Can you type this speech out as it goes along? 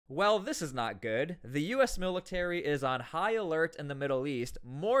Well, this is not good. The U.S. military is on high alert in the Middle East,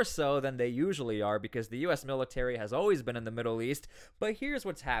 more so than they usually are because the U.S. military has always been in the Middle East. But here's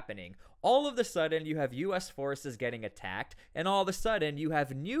what's happening. All of a sudden, you have U.S. forces getting attacked, and all of a sudden, you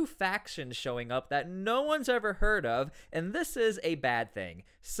have new factions showing up that no one's ever heard of, and this is a bad thing.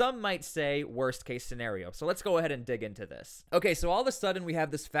 Some might say worst case scenario. So let's go ahead and dig into this. Okay, so all of a sudden, we have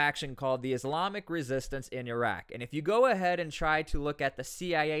this faction called the Islamic Resistance in Iraq. And if you go ahead and try to look at the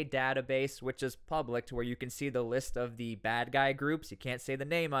CIA database, which is public, to where you can see the list of the bad guy groups, you can't say the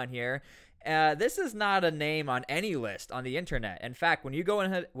name on here. This is not a name on any list on the internet. In fact, when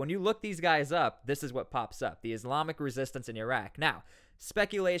you look these guys up, this is what pops up: the Islamic Resistance in Iraq. Now,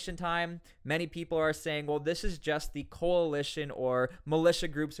 speculation time. Many people are saying, well, this is just the coalition or militia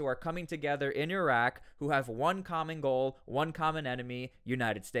groups who are coming together in Iraq who have one common goal, one common enemy: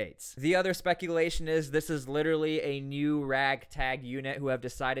 United States. The other speculation is this is literally a new ragtag unit who have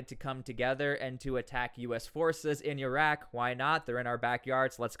decided to come together and to attack U.S. forces in Iraq. Why not? They're in our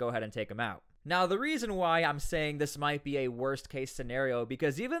backyard, so let's go ahead and take them out. Now, the reason why I'm saying this might be a worst case scenario,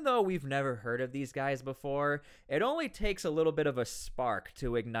 because even though we've never heard of these guys before, it only takes a little bit of a spark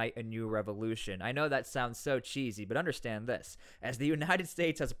to ignite a new revolution. I know that sounds so cheesy, but understand this. As the United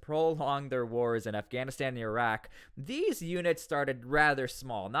States has prolonged their wars in Afghanistan and Iraq, these units started rather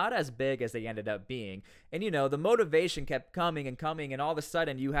small, not as big as they ended up being. And you know, the motivation kept coming and coming, and all of a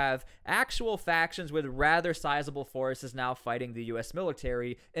sudden you have actual factions with rather sizable forces now fighting the U.S.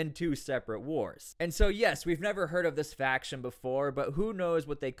 military in two separate wars. And so yes, we've never heard of this faction before, but who knows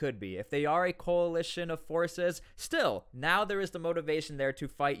what they could be. If they are a coalition of forces, still, now there is the motivation there to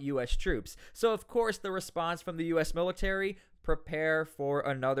fight U.S. troops. So of course the response from the U.S. military: prepare for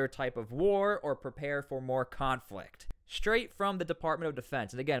another type of war or prepare for more conflict. Straight from the Department of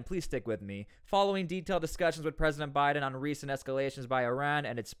Defense. And again, please stick with me. Following detailed discussions with President Biden on recent escalations by Iran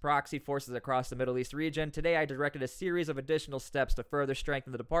and its proxy forces across the Middle East region, today I directed a series of additional steps to further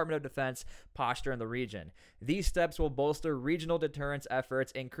strengthen the Department of Defense posture in the region. These steps will bolster regional deterrence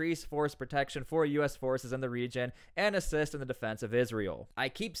efforts, increase force protection for U.S. forces in the region, and assist in the defense of Israel. I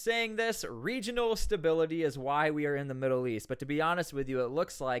keep saying this: regional stability is why we are in the Middle East. But to be honest with you, it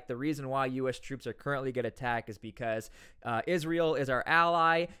looks like the reason why U.S. troops are currently getting attacked is because Israel is our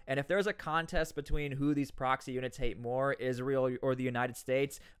ally, and if there's a contest between who these proxy units hate more, Israel or the United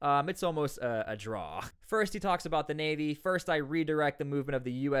States, it's almost a draw. First, he talks about the Navy. First, I redirect the movement of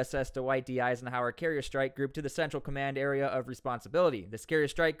the USS Dwight D. Eisenhower Carrier Strike Group to the Central Command Area of Responsibility. This Carrier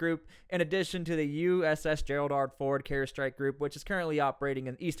Strike Group, in addition to the USS Gerald R. Ford Carrier Strike Group, which is currently operating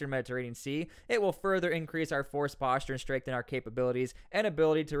in the Eastern Mediterranean Sea, it will further increase our force posture and strengthen our capabilities and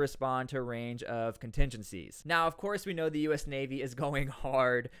ability to respond to a range of contingencies. Now, of course, we know the U.S. Navy is going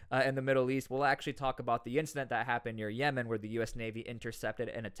hard in the Middle East. We'll actually talk about the incident that happened near Yemen where the U.S. Navy intercepted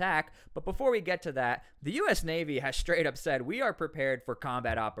an attack. But before we get to that, the U.S. Navy has straight up said, we are prepared for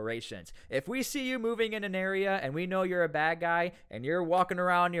combat operations. If we see you moving in an area and we know you're a bad guy and you're walking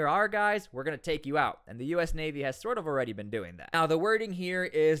around near our guys, we're going to take you out. And the U.S. Navy has sort of already been doing that. Now, the wording here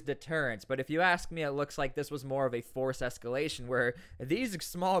is deterrence, but if you ask me, it looks like this was more of a force escalation where these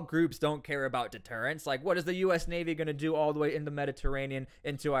small groups don't care about deterrence. Like, what is the U.S. Navy going to do all the way in the Mediterranean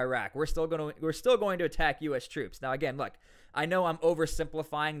into Iraq? We're still going to attack U.S. troops. Now, again, look, I know I'm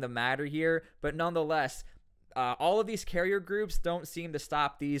oversimplifying the matter here, but nonetheless, all of these carrier groups don't seem to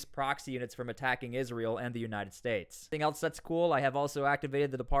stop these proxy units from attacking Israel and the United States. Something else that's cool, I have also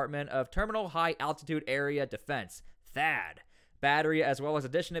activated the Department of Terminal High Altitude Area Defense, THAAD, battery, as well as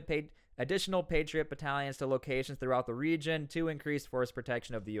additional Patriot battalions to locations throughout the region to increase force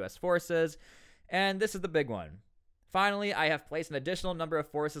protection of the U.S. forces. And this is the big one. Finally, I have placed an additional number of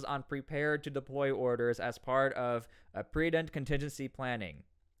forces on prepared to deploy orders as part of a prudent contingency planning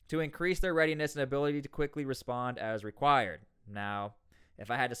to increase their readiness and ability to quickly respond as required. Now, if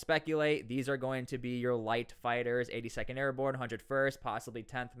I had to speculate, these are going to be your light fighters, 82nd Airborne, 101st, possibly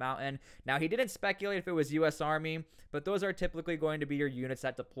 10th Mountain. Now, he didn't speculate if it was U.S. Army, but those are typically going to be your units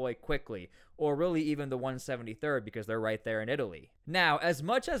that deploy quickly, or really even the 173rd because they're right there in Italy. Now, as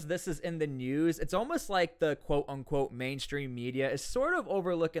much as this is in the news, it's almost like the quote-unquote mainstream media is sort of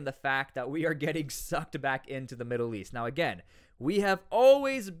overlooking the fact that we are getting sucked back into the Middle East. Now, again, we have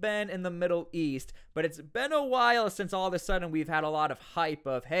always been in the Middle East, but it's been a while since all of a sudden we've had a lot of hype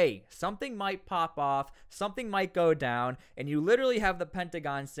of, hey, something might pop off, something might go down, and you literally have the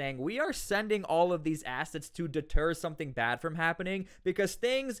Pentagon saying, we are sending all of these assets to deter something bad from happening because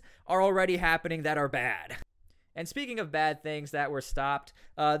things are already happening that are bad. And speaking of bad things that were stopped,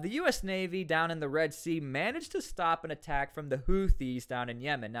 the U.S. Navy down in the Red Sea managed to stop an attack from the Houthis down in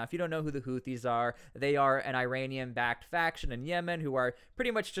Yemen. Now, if you don't know who the Houthis are, they are an Iranian-backed faction in Yemen who are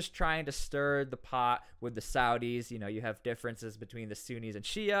pretty much just trying to stir the pot with the Saudis. You know, you have differences between the Sunnis and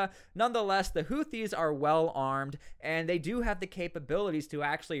Shia. Nonetheless, the Houthis are well armed, and they do have the capabilities to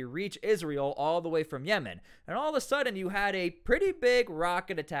actually reach Israel all the way from Yemen. And all of a sudden, you had a pretty big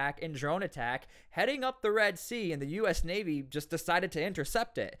rocket attack and drone attack heading up the Red Sea, and the U.S. Navy just decided to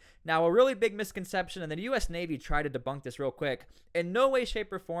intercept it. Now, a really big misconception, and the U.S. Navy tried to debunk this real quick. In no way,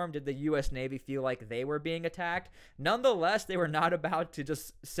 shape, or form did the U.S. Navy feel like they were being attacked. Nonetheless, they were not about to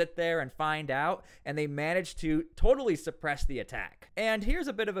just sit there and find out, and they managed to totally suppress the attack. And here's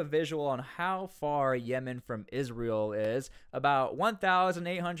a bit of a visual on how far Yemen from Israel is, about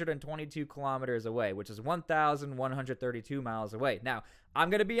 1,822 kilometers away, which is 1,132 miles away. Now, I'm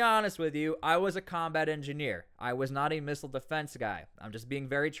going to be honest with you, I was a combat engineer. I was not a missile defense guy. I'm just being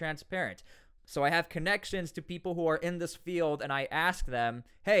very transparent. So I have connections to people who are in this field, and I ask them,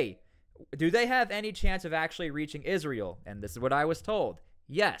 hey, do they have any chance of actually reaching Israel? And this is what I was told.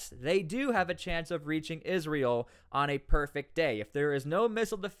 Yes, they do have a chance of reaching Israel on a perfect day. If there is no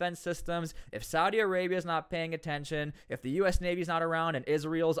missile defense systems, if Saudi Arabia is not paying attention, if the U.S. Navy is not around and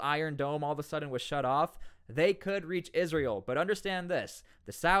Israel's Iron Dome all of a sudden was shut off, they could reach Israel. But understand this,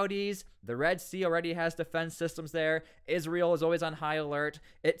 the Saudis, the Red Sea already has defense systems there. Israel is always on high alert.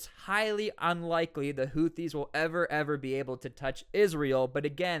 It's highly unlikely the Houthis will ever be able to touch Israel. But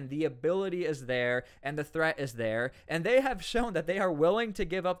again, the ability is there and the threat is there. And they have shown that they are willing to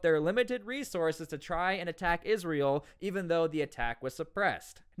give up their limited resources to try and attack Israel, even though the attack was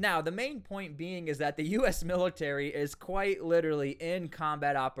suppressed. Now, the main point being is that the U.S. military is quite literally in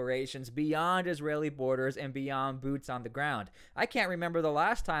combat operations beyond Israeli borders and beyond boots on the ground. I can't remember the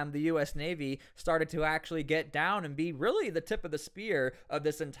last time the U.S. Navy started to actually get down and be really the tip of the spear of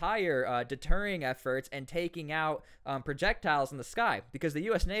this entire deterring efforts and taking out projectiles in the sky. Because the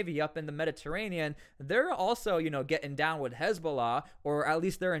U.S. Navy up in the Mediterranean, they're also, you know, getting down with Hezbollah, or at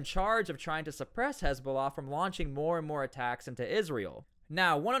least they're in charge of trying to suppress Hezbollah from launching more and more attacks into Israel.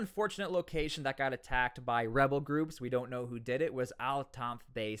 Now, one unfortunate location that got attacked by rebel groups, we don't know who did it, was Al-Tanf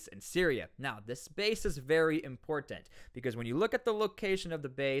base in Syria. Now, this base is very important because when you look at the location of the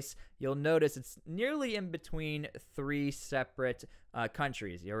base, you'll notice it's nearly in between three separate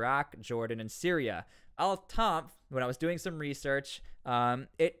countries, Iraq, Jordan, and Syria. Al-Tanf, when I was doing some research,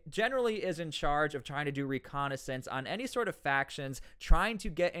 it generally is in charge of trying to do reconnaissance on any sort of factions trying to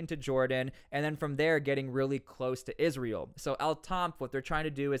get into Jordan, and then from there getting really close to Israel. So Al-Tanf, what they're trying to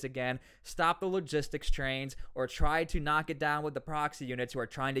do is, again, stop the logistics trains or try to knock it down with the proxy units who are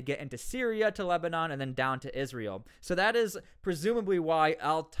trying to get into Syria, to Lebanon, and then down to Israel. So that is presumably why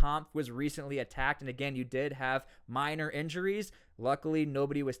Al-Tanf was recently attacked, and again, you did have minor injuries. Luckily,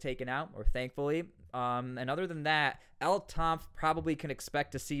 nobody was taken out, or thankfully. And other than that, Al-Tanf probably can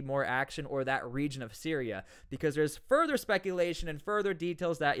expect to see more action, or that region of Syria, because there's further speculation and further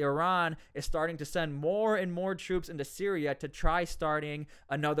details that Iran is starting to send more and more troops into Syria to try starting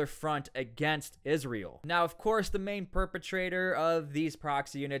another front against Israel. Now, of course, the main perpetrator of these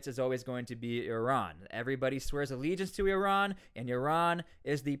proxy units is always going to be Iran. Everybody swears allegiance to Iran, and Iran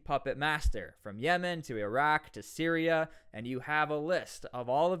is the puppet master. From Yemen to Iraq to Syria, and you have a list of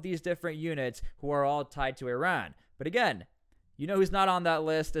all of these different units who are all tied to Iran. But again, you know who's not on that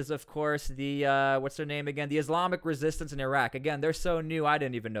list is, of course, the, what's their name again? The Islamic Resistance in Iraq. Again, they're so new, I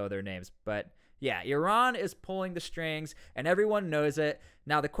didn't even know their names. But yeah, Iran is pulling the strings, and everyone knows it.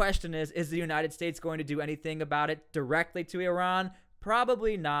 Now, the question is the United States going to do anything about it directly to Iran?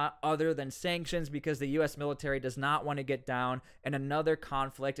 Probably not, other than sanctions, because the U.S. military does not want to get down in another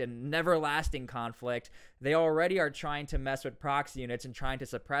conflict, an everlasting conflict. They already are trying to mess with proxy units and trying to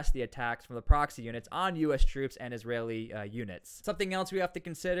suppress the attacks from the proxy units on U.S. troops and Israeli units. Something else we have to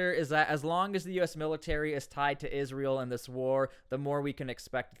consider is that as long as the U.S. military is tied to Israel in this war, the more we can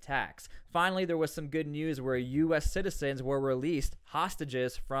expect attacks. Finally, there was some good news where U.S. citizens were released,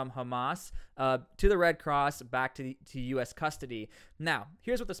 hostages from Hamas, to the Red Cross, back to U.S. custody. Now,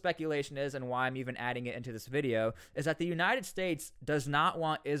 here's what the speculation is and why I'm even adding it into this video, is that the United States does not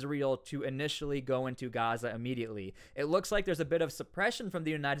want Israel to initially go into Gaza immediately. It looks like there's a bit of suppression from the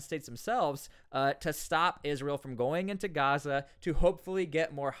United States themselves to stop Israel from going into Gaza to hopefully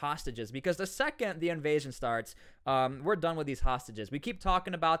get more hostages, because the second the invasion starts, we're done with these hostages. We keep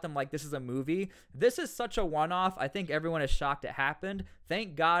talking about them like this is a movie. This is such a one-off. I think everyone is shocked it happened.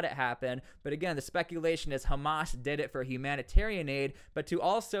 Thank God it happened. But again, the speculation is Hamas did it for humanitarian aid, but to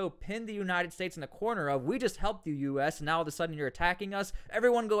also pin the United States in the corner of, we just helped the U.S., and now all of a sudden you're attacking us.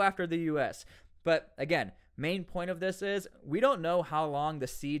 Everyone go after the U.S. But again, Main point of this is we don't know how long the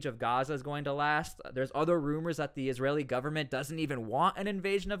siege of Gaza is going to last. There's other rumors that the Israeli government doesn't even want an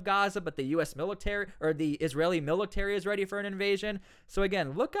invasion of Gaza, but the U.S. military or the Israeli military is ready for an invasion. So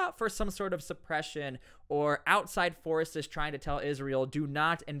again, look out for some sort of suppression or outside forces trying to tell Israel, do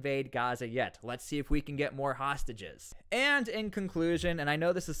not invade Gaza yet. Let's see if we can get more hostages. And in conclusion, and I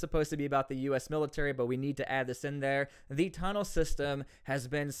know this is supposed to be about the U.S. military, but we need to add this in there, the tunnel system has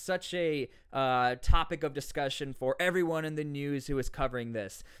been such a topic of discussion for everyone in the news who is covering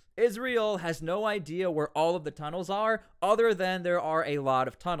this. Israel has no idea where all of the tunnels are, other than there are a lot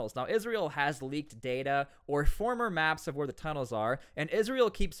of tunnels. Now, Israel has leaked data or former maps of where the tunnels are, and Israel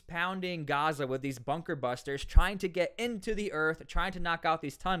keeps pounding Gaza with these bunker busters, trying to get into the earth, trying to knock out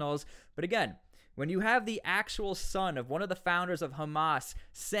these tunnels. But again, when you have the actual son of one of the founders of Hamas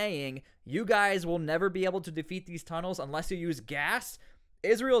saying, you guys will never be able to defeat these tunnels unless you use gas,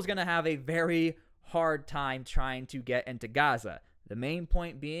 Israel is going to have a very hard time trying to get into Gaza. The main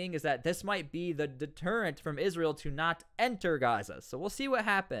point being is that this might be the deterrent from Israel to not enter Gaza. So we'll see what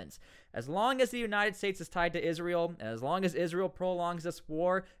happens. As long as the United States is tied to Israel, and as long as Israel prolongs this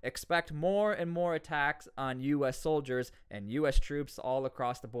war, expect more and more attacks on U.S. soldiers and U.S. troops all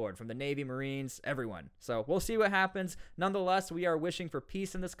across the board, from the Navy, Marines, everyone. So we'll see what happens. Nonetheless, we are wishing for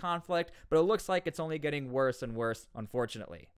peace in this conflict, but it looks like it's only getting worse and worse, unfortunately.